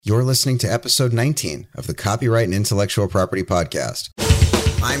You're listening to episode 19 of the Copyright and Intellectual Property Podcast.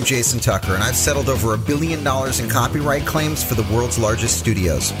 I'm Jason Tucker, and I've settled over $1 billion in copyright claims for the world's largest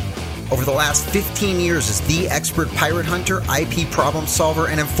studios. Over the last 15 years as the expert pirate hunter, IP problem solver,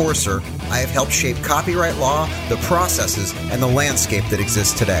 and enforcer, I have helped shape copyright law, the processes, and the landscape that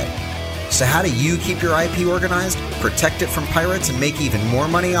exists today. So how do you keep your IP organized, protect it from pirates, and make even more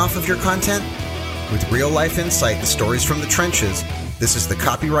money off of your content? With real-life insight and stories from the trenches, this is the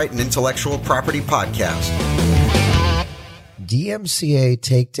Copyright and Intellectual Property Podcast. DMCA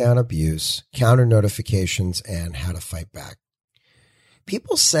takedown abuse, counter notifications, and how to fight back.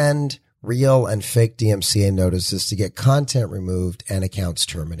 People send real and fake DMCA notices to get content removed and accounts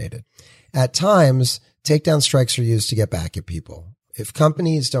terminated. At times, takedown strikes are used to get back at people. If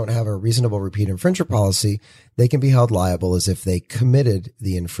companies don't have a reasonable repeat infringer policy, they can be held liable as if they committed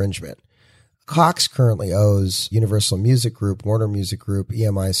the infringement. Cox currently owes Universal Music Group, Warner Music Group,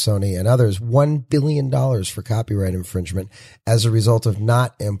 EMI, Sony, and others $1 billion for copyright infringement as a result of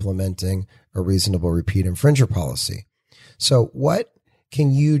not implementing a reasonable repeat infringer policy. So what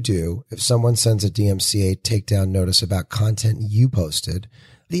can you do if someone sends a DMCA takedown notice about content you posted?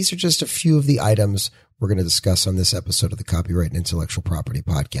 These are just a few of the items we're going to discuss on this episode of the Copyright and Intellectual Property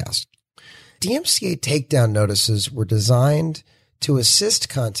Podcast. DMCA takedown notices were designed to assist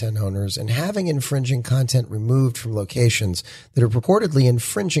content owners in having infringing content removed from locations that are purportedly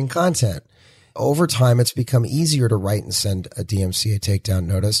infringing content. Over time, it's become easier to write and send a DMCA takedown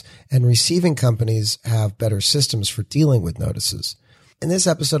notice, and receiving companies have better systems for dealing with notices. In this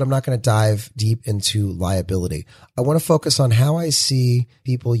episode, I'm not going to dive deep into liability. I want to focus on how I see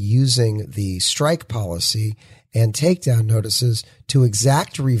people using the strike policy and takedown notices to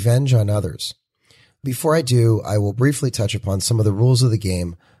exact revenge on others. Before I do, I will briefly touch upon some of the rules of the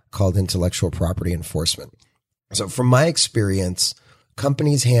game called intellectual property enforcement. So from my experience,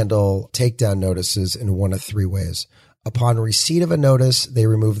 companies handle takedown notices in one of three ways. Upon receipt of a notice, they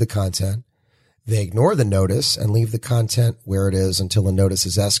remove the content. They ignore the notice and leave the content where it is until the notice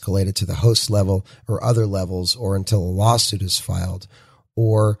is escalated to the host level or other levels, or until a lawsuit is filed.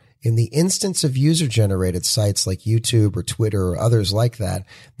 Or in the instance of user-generated sites like YouTube or Twitter or others like that,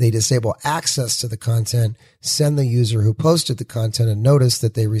 they disable access to the content, send the user who posted the content a notice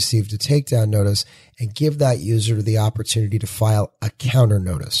that they received a takedown notice, and give that user the opportunity to file a counter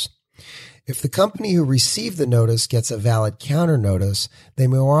notice. If the company who received the notice gets a valid counter notice, they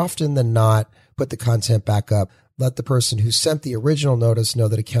more often than not put the content back up, let the person who sent the original notice know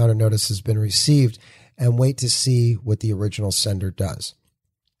that a counter notice has been received, and wait to see what the original sender does.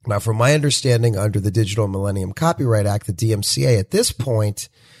 Now, from my understanding, under the Digital Millennium Copyright Act, the DMCA, at this point,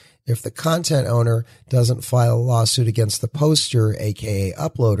 if the content owner doesn't file a lawsuit against the poster, aka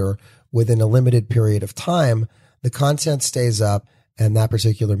uploader, within a limited period of time, the content stays up and that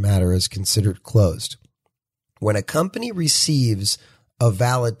particular matter is considered closed. When a company receives a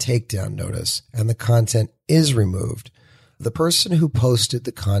valid takedown notice and the content is removed, the person who posted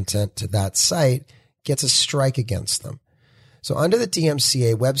the content to that site gets a strike against them. So under the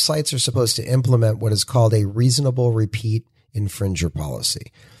DMCA, websites are supposed to implement what is called a reasonable repeat infringer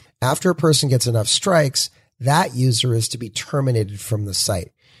policy. After a person gets enough strikes, that user is to be terminated from the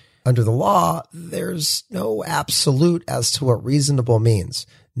site. Under the law, there's no absolute as to what reasonable means.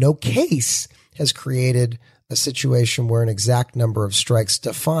 No case has created a situation where an exact number of strikes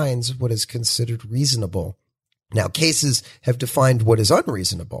defines what is considered reasonable. Now, cases have defined what is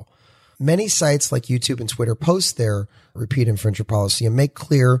unreasonable. Many sites like YouTube and Twitter post their repeat infringer policy and make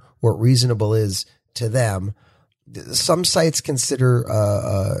clear what reasonable is to them. Some sites consider,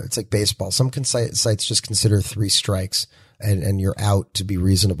 it's like baseball. Some sites just consider 3 strikes and you're out to be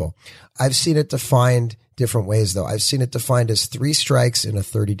reasonable. I've seen it defined different ways though. I've seen it defined as 3 strikes in a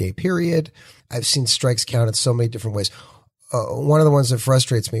 30-day period. I've seen strikes counted so many different ways. One of the ones that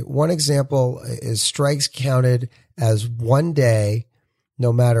frustrates me, one example is strikes counted as 1 day,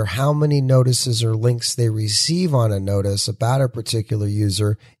 no matter how many notices or links they receive on a notice about a particular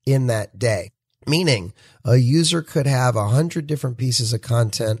user in that day. Meaning a user could have 100 different pieces of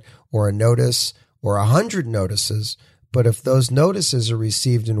content or a notice or 100 notices, but if those notices are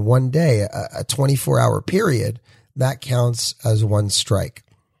received in 1 day, a 24-hour period, that counts as 1 strike.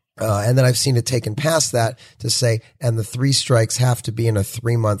 And then I've seen it taken past that to say, and the 3 strikes have to be in a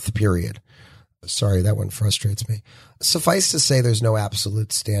 3-month period. Sorry, that one frustrates me. Suffice to say, there's no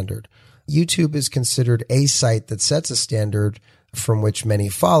absolute standard. YouTube is considered a site that sets a standard from which many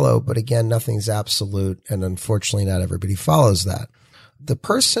follow, but again, nothing's absolute, and unfortunately, not everybody follows that. The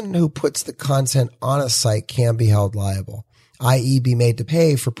person who puts the content on a site can be held liable. i.e. be made to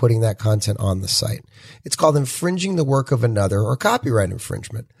pay for putting that content on the site. It's called infringing the work of another or copyright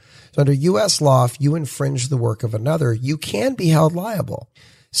infringement. So under U.S. law, if you infringe the work of another, you can be held liable.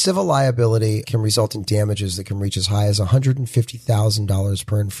 Civil liability can result in damages that can reach as high as $150,000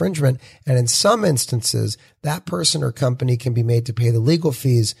 per infringement. And in some instances, that person or company can be made to pay the legal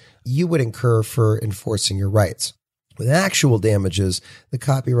fees you would incur for enforcing your rights. With actual damages, the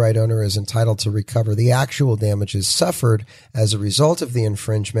copyright owner is entitled to recover the actual damages suffered as a result of the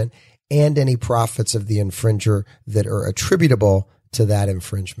infringement and any profits of the infringer that are attributable to that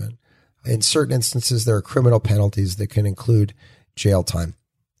infringement. In certain instances, there are criminal penalties that can include jail time.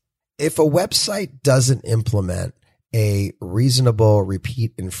 If a website doesn't implement a reasonable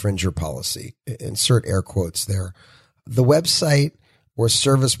repeat infringer policy, insert air quotes there, the website or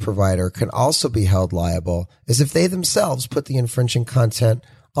service provider can also be held liable as if they themselves put the infringing content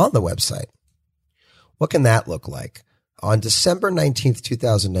on the website. What can that look like? On December 19th,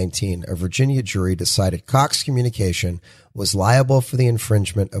 2019, a Virginia jury decided Cox Communication was liable for the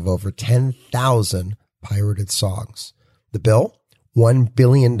infringement of over 10,000 pirated songs. The bill? $1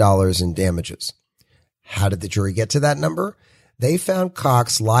 billion in damages. How did the jury get to that number? They found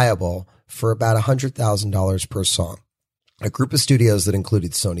Cox liable for about $100,000 per song. A group of studios that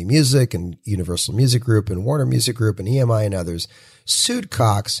included Sony Music and Universal Music Group and Warner Music Group and EMI and others sued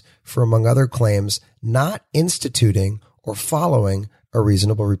Cox for, among other claims, not instituting or following a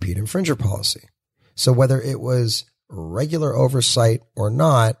reasonable repeat infringer policy. So whether it was regular oversight or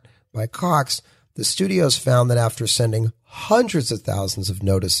not by Cox, the studios found that after sending hundreds of thousands of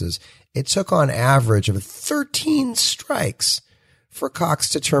notices, it took on average of 13 strikes for Cox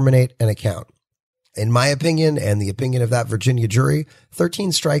to terminate an account. In my opinion, and the opinion of that Virginia jury,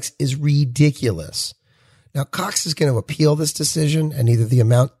 13 strikes is ridiculous. Now, Cox is going to appeal this decision, and either the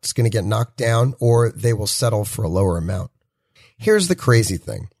amount is going to get knocked down or they will settle for a lower amount. Here's the crazy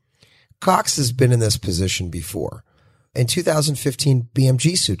thing. Cox has been in this position before. In 2015,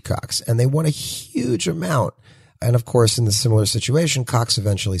 BMG sued Cox, and they won a huge amount. And of course, in the similar situation, Cox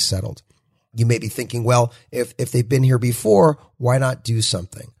eventually settled. You may be thinking, well, if they've been here before, why not do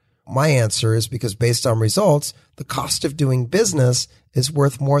something? My answer is because based on results, the cost of doing business is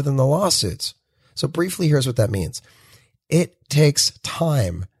worth more than the lawsuits. So briefly, here's what that means. It takes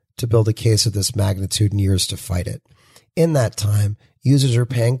time to build a case of this magnitude and years to fight it. In that time, users are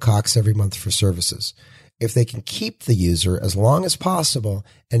paying Cox every month for services. If they can keep the user as long as possible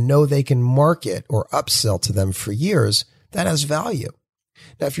and know they can market or upsell to them for years, that has value.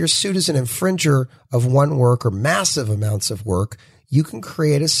 Now, if you're sued as an infringer of one work or massive amounts of work, you can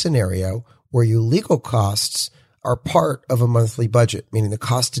create a scenario where your legal costs are part of a monthly budget, meaning the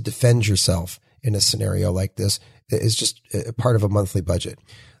cost to defend yourself in a scenario like this is just a part of a monthly budget.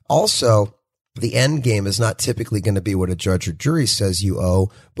 Also, the end game is not typically going to be what a judge or jury says you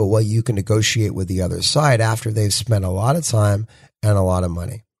owe, but what you can negotiate with the other side after they've spent a lot of time and a lot of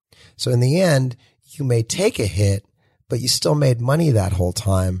money. So in the end, you may take a hit, but you still made money that whole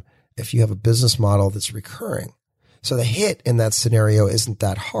time if you have a business model that's recurring. So the hit in that scenario isn't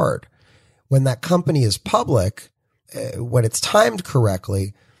that hard. When that company is public, when it's timed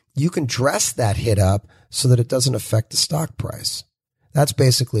correctly, you can dress that hit up so that it doesn't affect the stock price. That's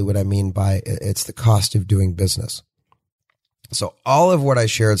basically what I mean by it's the cost of doing business. So all of what I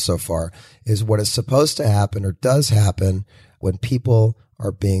shared so far is what is supposed to happen or does happen when people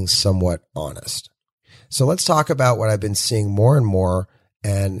are being somewhat honest. So let's talk about what I've been seeing more and more.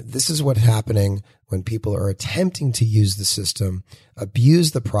 And this is what's happening when people are attempting to use the system,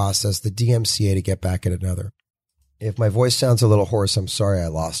 abuse the process, the DMCA to get back at another. If my voice sounds a little hoarse, I'm sorry I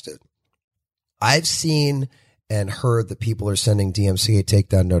lost it. I've seen and heard that people are sending DMCA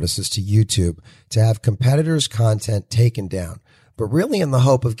takedown notices to YouTube to have competitors' content taken down, but really in the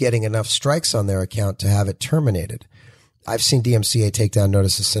hope of getting enough strikes on their account to have it terminated. I've seen DMCA takedown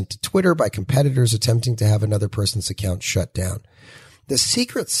notices sent to Twitter by competitors attempting to have another person's account shut down. The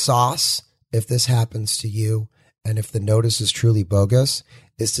secret sauce, if this happens to you, and if the notice is truly bogus,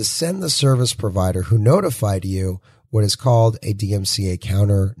 is to send the service provider who notified you what is called a DMCA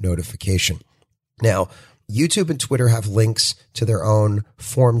counter notification. Now, YouTube and Twitter have links to their own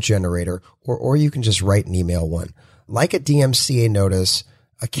form generator, or you can just write and email one. Like a DMCA notice,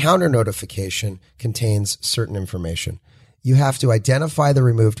 a counter notification contains certain information. You have to identify the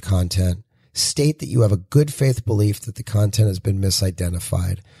removed content, state that you have a good faith belief that the content has been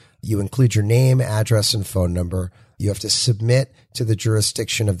misidentified. You include your name, address, and phone number. You have to submit to the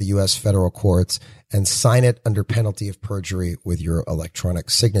jurisdiction of the U.S. federal courts and sign it under penalty of perjury with your electronic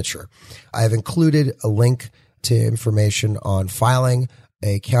signature. I have included a link to information on filing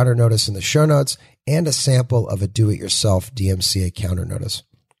a counter notice in the show notes and a sample of a do-it-yourself DMCA counter notice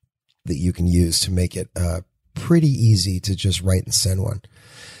that you can use to make it pretty easy to just write and send one.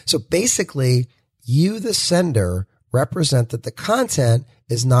 So basically, you, the sender, represent that the content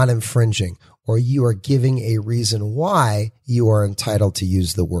is not infringing, or you are giving a reason why you are entitled to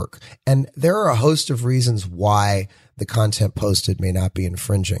use the work. And there are a host of reasons why the content posted may not be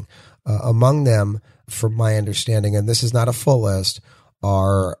infringing. Among them, from my understanding, and this is not a full list,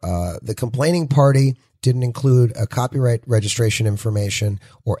 are the complaining party didn't include a copyright registration information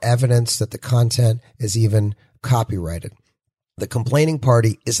or evidence that the content is even copyrighted. The complaining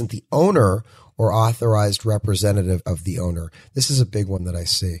party isn't the owner or authorized representative of the owner. This is a big one that I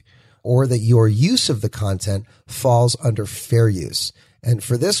see. Or that your use of the content falls under fair use. And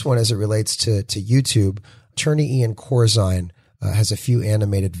for this one, as it relates to YouTube, attorney Ian Corzine has a few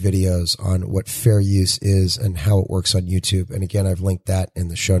animated videos on what fair use is and how it works on YouTube. And again, I've linked that in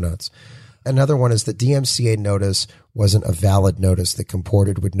the show notes. Another one is the DMCA notice wasn't a valid notice that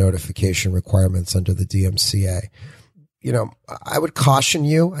comported with notification requirements under the DMCA. You know, I would caution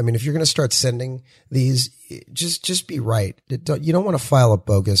you. I mean, if you're going to start sending these, just be right. You don't want to file a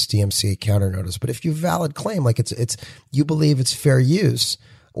bogus DMCA counter notice. But if you valid claim, like it's you believe it's fair use,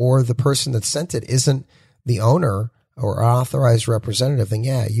 or the person that sent it isn't the owner or authorized representative, then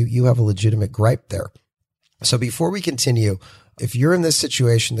yeah, you have a legitimate gripe there. So before we continue, if you're in this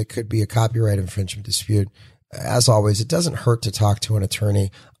situation that could be a copyright infringement dispute, as always, it doesn't hurt to talk to an attorney.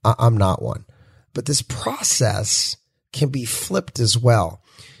 I'm not one. But this process can be flipped as well.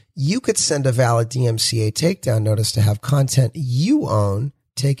 You could send a valid DMCA takedown notice to have content you own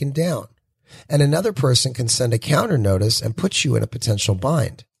taken down. And another person can send a counter notice and put you in a potential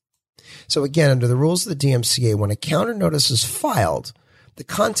bind. So again, under the rules of the DMCA, when a counter notice is filed, the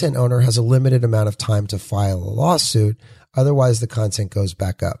content owner has a limited amount of time to file a lawsuit. Otherwise, the content goes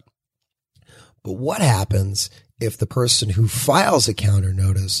back up. But what happens if the person who files a counter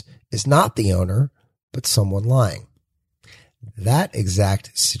notice is not the owner, but someone lying? That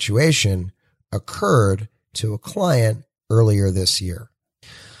exact situation occurred to a client earlier this year.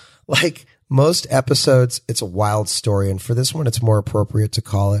 Like most episodes, it's a wild story. And for this one, it's more appropriate to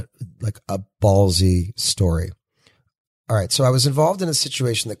call it like a ballsy story. All right. So I was involved in a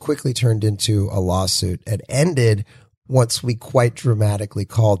situation that quickly turned into a lawsuit and ended once we quite dramatically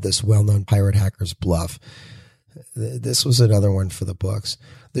called this well-known pirate hacker's bluff. This was another one for the books.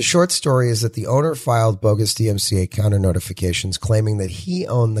 The short story is that the owner filed bogus DMCA counter notifications claiming that he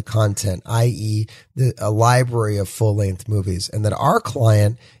owned the content, i.e. a library of full-length movies, and that our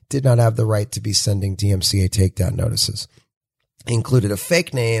client did not have the right to be sending DMCA takedown notices. He included a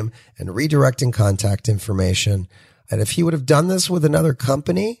fake name and redirecting contact information. And if he would have done this with another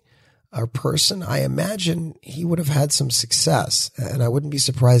company or person, I imagine he would have had some success. And I wouldn't be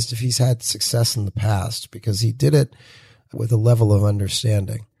surprised if he's had success in the past because he did it with a level of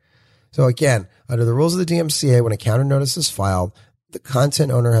understanding. So again, under the rules of the DMCA, when a counter notice is filed, the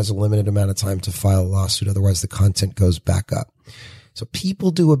content owner has a limited amount of time to file a lawsuit. Otherwise, the content goes back up. So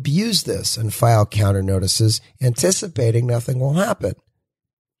people do abuse this and file counter notices, anticipating nothing will happen.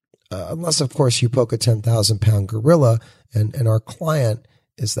 Unless, of course, you poke a 10,000-pound gorilla, and our client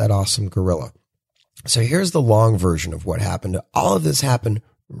is that awesome gorilla. So here's the long version of what happened. All of this happened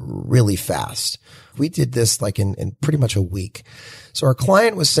really fast. We did this like in pretty much a week. So our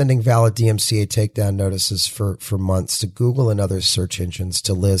client was sending valid DMCA takedown notices for months to Google and other search engines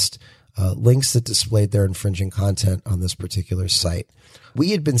to list links that displayed their infringing content on this particular site.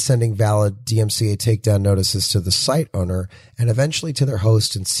 We had been sending valid DMCA takedown notices to the site owner and eventually to their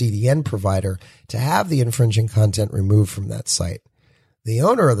host and CDN provider to have the infringing content removed from that site. The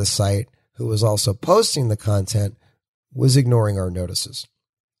owner of the site, who was also posting the content, was ignoring our notices.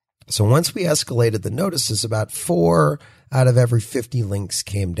 So once we escalated the notices, about 4 out of every 50 links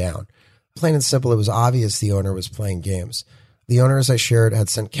came down. Plain and simple, it was obvious the owner was playing games. The owner, as I shared, had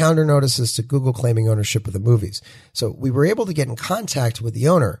sent counter notices to Google claiming ownership of the movies. So we were able to get in contact with the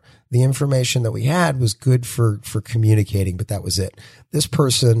owner. The information that we had was good for communicating, but that was it. This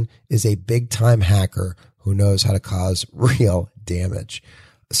person is a big-time hacker who knows how to cause real damage.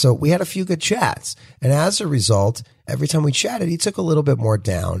 So we had a few good chats. And as a result, every time we chatted, he took a little bit more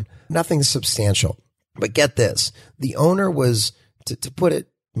down. Nothing substantial. But get this. The owner was, to put it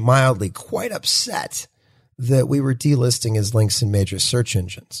mildly, quite upset that we were delisting his links in major search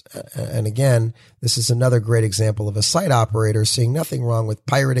engines. And again, this is another great example of a site operator seeing nothing wrong with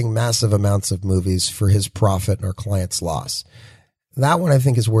pirating massive amounts of movies for his profit and our client's loss. That one I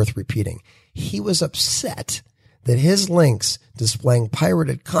think is worth repeating. He was upset that his links displaying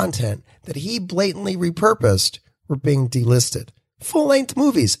pirated content that he blatantly repurposed were being delisted Full-length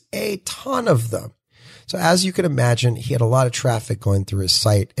movies, a ton of them. So as you can imagine, he had a lot of traffic going through his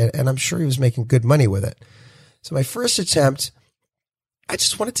site, and I'm sure he was making good money with it. So my first attempt, I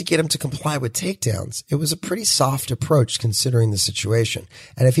just wanted to get him to comply with takedowns. It was a pretty soft approach considering the situation.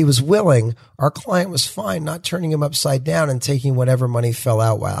 And if he was willing, our client was fine not turning him upside down and taking whatever money fell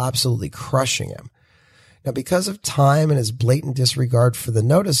out while absolutely crushing him. Now, because of time and his blatant disregard for the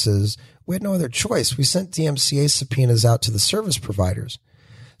notices, we had no other choice. We sent DMCA subpoenas out to the service providers.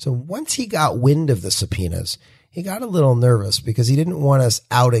 So once he got wind of the subpoenas, he got a little nervous because he didn't want us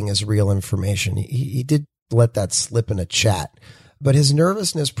outing his real information. He did let that slip in a chat, but his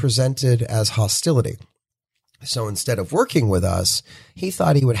nervousness presented as hostility. So instead of working with us, he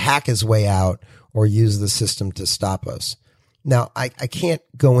thought he would hack his way out or use the system to stop us. Now, I can't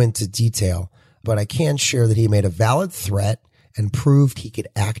go into detail, but I can share that he made a valid threat and proved he could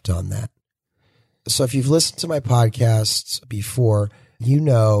act on that. So if you've listened to my podcasts before, you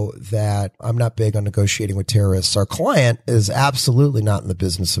know that I'm not big on negotiating with terrorists. Our client is absolutely not in the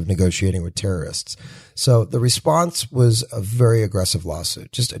business of negotiating with terrorists. So the response was a very aggressive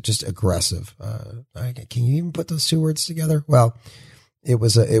lawsuit, just aggressive. Can you even put those two words together? Well, it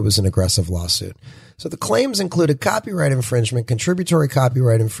was an aggressive lawsuit. So the claims included copyright infringement, contributory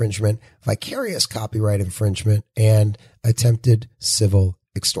copyright infringement, vicarious copyright infringement, and attempted civil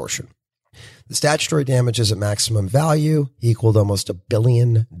extortion. The statutory damages at maximum value equaled almost $1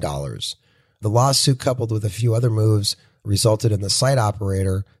 billion. The lawsuit, coupled with a few other moves, resulted in the site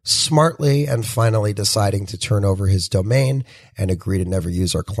operator smartly and finally deciding to turn over his domain and agree to never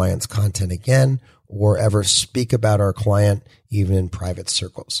use our client's content again or ever speak about our client, even in private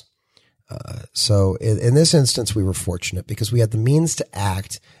circles. So in this instance, we were fortunate because we had the means to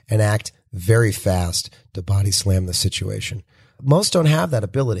act and act very fast to body slam the situation. Most don't have that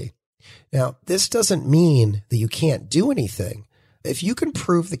ability. Now, this doesn't mean that you can't do anything. If you can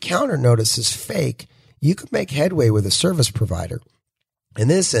prove the counter notice is fake, you can make headway with a service provider. In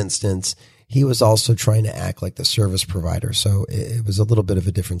this instance, he was also trying to act like the service provider, so it was a little bit of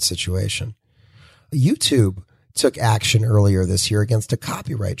a different situation. YouTube took action earlier this year against a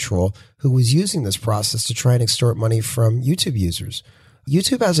copyright troll who was using this process to try and extort money from YouTube users.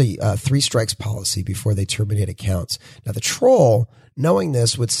 YouTube has a 3 strikes policy before they terminate accounts. Now, the troll, knowing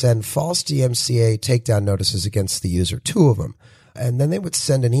this, would send false DMCA takedown notices against the user, 2 of them. And then they would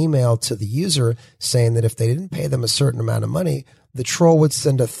send an email to the user saying that if they didn't pay them a certain amount of money, the troll would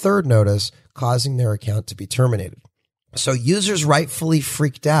send a 3rd notice causing their account to be terminated. So users rightfully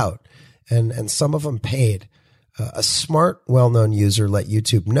freaked out, and some of them paid. A smart, well-known user let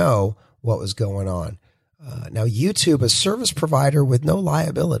YouTube know what was going on. Now, YouTube, a service provider with no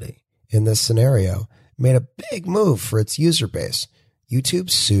liability in this scenario, made a big move for its user base. YouTube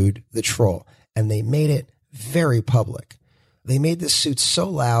sued the troll, and they made it very public. They made this suit so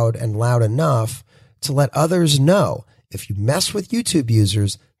loud and loud enough to let others know if you mess with YouTube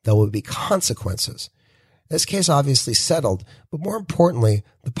users, there will be consequences. This case obviously settled, but more importantly,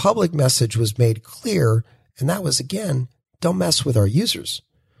 the public message was made clear, and that was, again, don't mess with our users.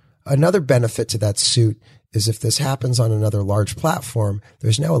 Another benefit to that suit is if this happens on another large platform,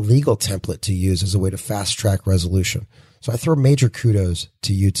 there's now a legal template to use as a way to fast-track resolution. So I throw major kudos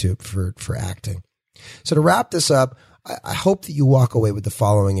to YouTube for acting. So to wrap this up, I hope that you walk away with the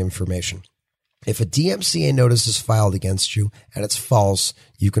following information. If a DMCA notice is filed against you and it's false,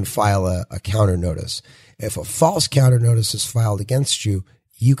 you can file a counter notice. If a false counter notice is filed against you,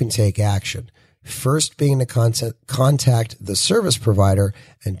 you can take action. First being to contact the service provider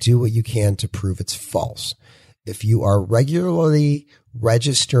and do what you can to prove it's false. If you are regularly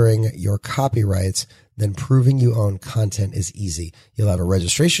registering your copyrights, then proving you own content is easy. You'll have a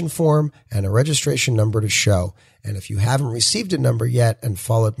registration form and a registration number to show. And if you haven't received a number yet and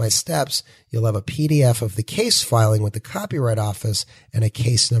followed my steps, you'll have a PDF of the case filing with the Copyright Office and a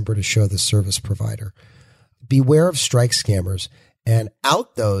case number to show the service provider. Beware of strike scammers and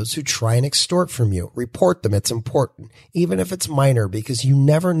out those who try and extort from you. Report them. It's important, even if it's minor, because you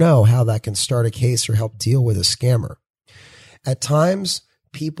never know how that can start a case or help deal with a scammer. At times,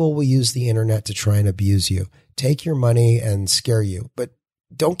 people will use the internet to try and abuse you, take your money and scare you, but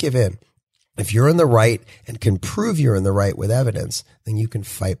don't give in. If you're in the right and can prove you're in the right with evidence, then you can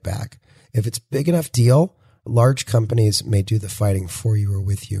fight back. If it's a big enough deal, large companies may do the fighting for you or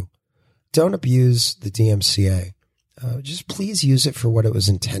with you. Don't abuse the DMCA. Just please use it for what it was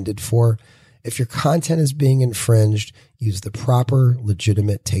intended for. If your content is being infringed, use the proper,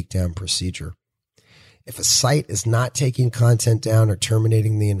 legitimate takedown procedure. If a site is not taking content down or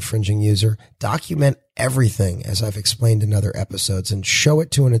terminating the infringing user, document everything, as I've explained in other episodes, and show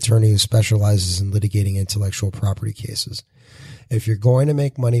it to an attorney who specializes in litigating intellectual property cases. If you're going to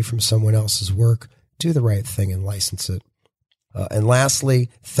make money from someone else's work, do the right thing and license it. And lastly,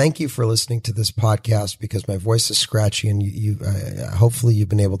 thank you for listening to this podcast because my voice is scratchy and hopefully you've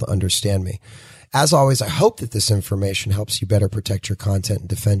been able to understand me. As always, I hope that this information helps you better protect your content and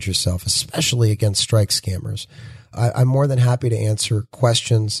defend yourself, especially against strike scammers. I'm more than happy to answer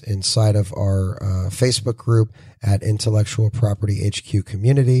questions inside of our Facebook group at Intellectual Property HQ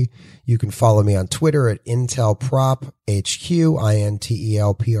Community. You can follow me on Twitter at IntelPropHQ,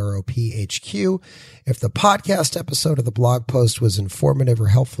 INTELPROPHQ. If the podcast episode or the blog post was informative or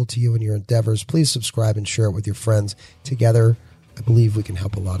helpful to you in your endeavors, please subscribe and share it with your friends. Together, I believe we can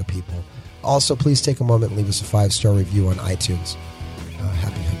help a lot of people. Also, please take a moment and leave us a 5-star review on iTunes.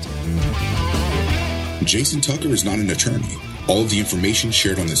 Happy hunting. Jason Tucker is not an attorney. All of the information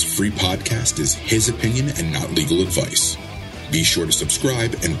shared on this free podcast is his opinion and not legal advice. Be sure to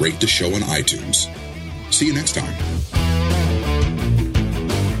subscribe and rate the show on iTunes. See you next time.